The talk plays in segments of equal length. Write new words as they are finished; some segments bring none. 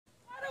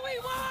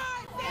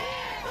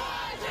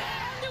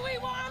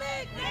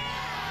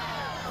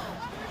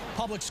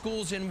Public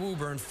schools in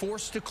Woburn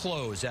forced to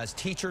close as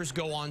teachers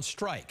go on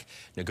strike.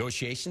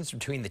 Negotiations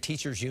between the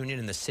teachers union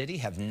and the city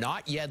have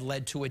not yet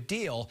led to a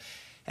deal,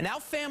 and now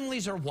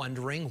families are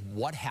wondering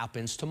what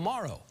happens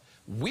tomorrow.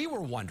 We were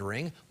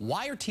wondering,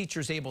 why are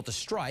teachers able to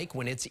strike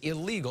when it's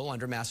illegal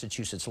under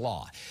Massachusetts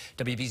law?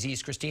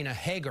 WBZ's Christina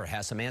Hager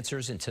has some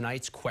answers in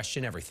tonight's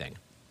Question Everything.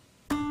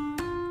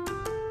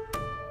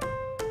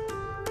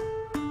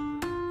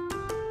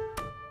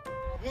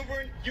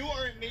 Woburn, you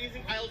are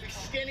amazing. I'll be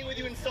standing with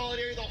you in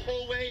solidarity the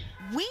whole way.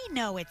 We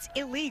know it's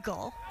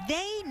illegal.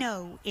 They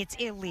know it's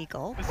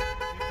illegal.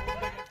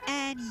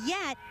 And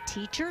yet,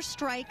 teacher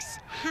strikes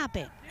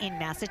happen in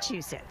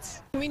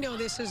Massachusetts. We know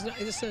this is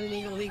an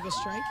illegal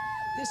strike.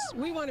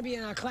 We want to be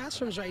in our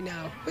classrooms right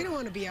now. We don't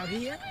want to be out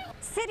here.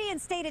 City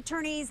and state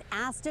attorneys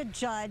asked a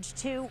judge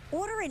to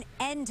order an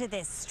end to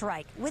this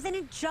strike with an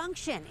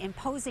injunction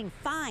imposing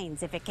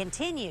fines if it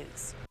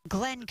continues.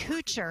 Glenn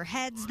Kuchar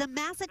heads the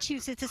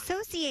Massachusetts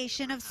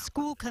Association of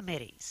School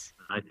Committees.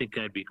 I think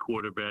I'd be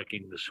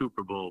quarterbacking the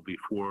Super Bowl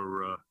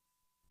before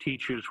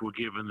teachers were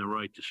given the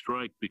right to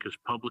strike, because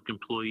public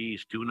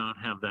employees do not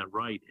have that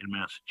right in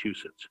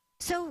Massachusetts.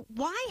 So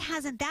why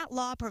hasn't that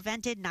law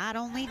prevented not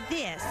only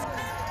this,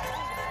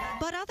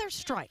 but other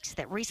strikes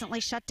that recently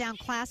shut down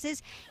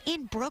classes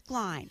in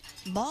Brookline,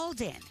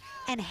 Malden,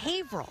 and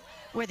Haverhill,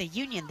 where the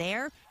union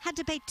there had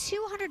to pay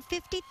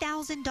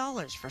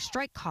 $250,000 for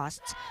strike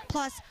costs,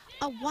 plus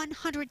a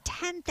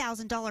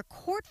 $110,000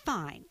 court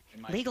fine.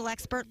 Legal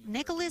expert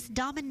Nicholas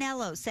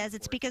Dominello says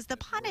it's because the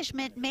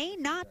punishment may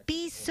not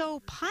be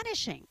so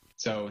punishing.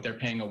 So they're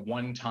paying a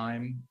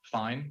one-time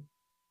fine.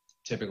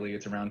 Typically,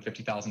 it's around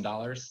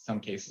 $50,000.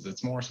 Some cases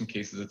it's more, some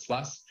cases it's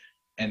less.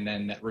 And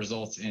then that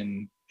results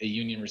in a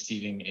union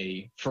receiving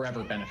a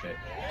forever benefit,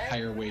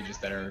 higher wages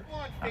that are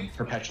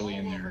perpetually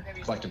in their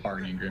collective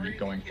bargaining agreement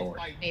going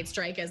forward. Made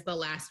strike as the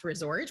last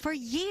resort. For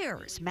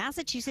years,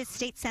 Massachusetts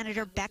State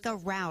Senator Becca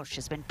Rausch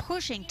has been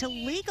pushing to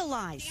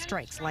legalize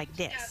strikes like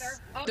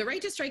this. The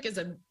right to strike is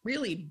a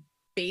really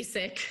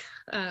basic,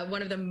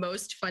 one of the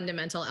most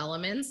fundamental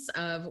elements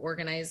of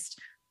organized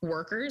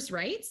workers'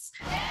 rights.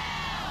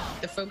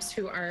 The folks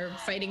who are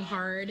fighting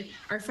hard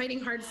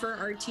for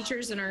our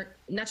teachers and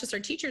not just our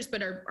teachers,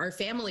 but our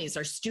families,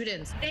 our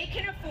students. They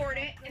can afford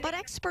it. But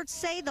experts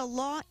say the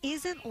law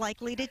isn't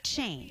likely to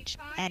change.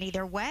 And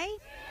either way,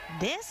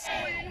 this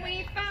When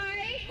we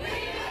fight,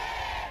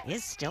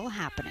 is still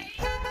happening.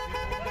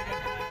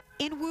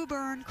 In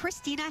Woburn,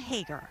 Christina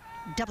Hager,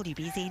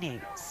 WBZ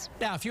News.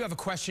 Now, if you have a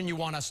question you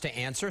want us to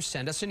answer,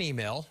 send us an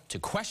email to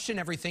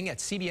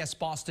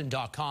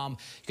questioneverything@cbsboston.com.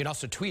 You can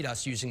also tweet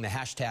us using the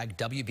hashtag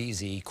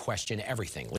WBZQuestionEverything.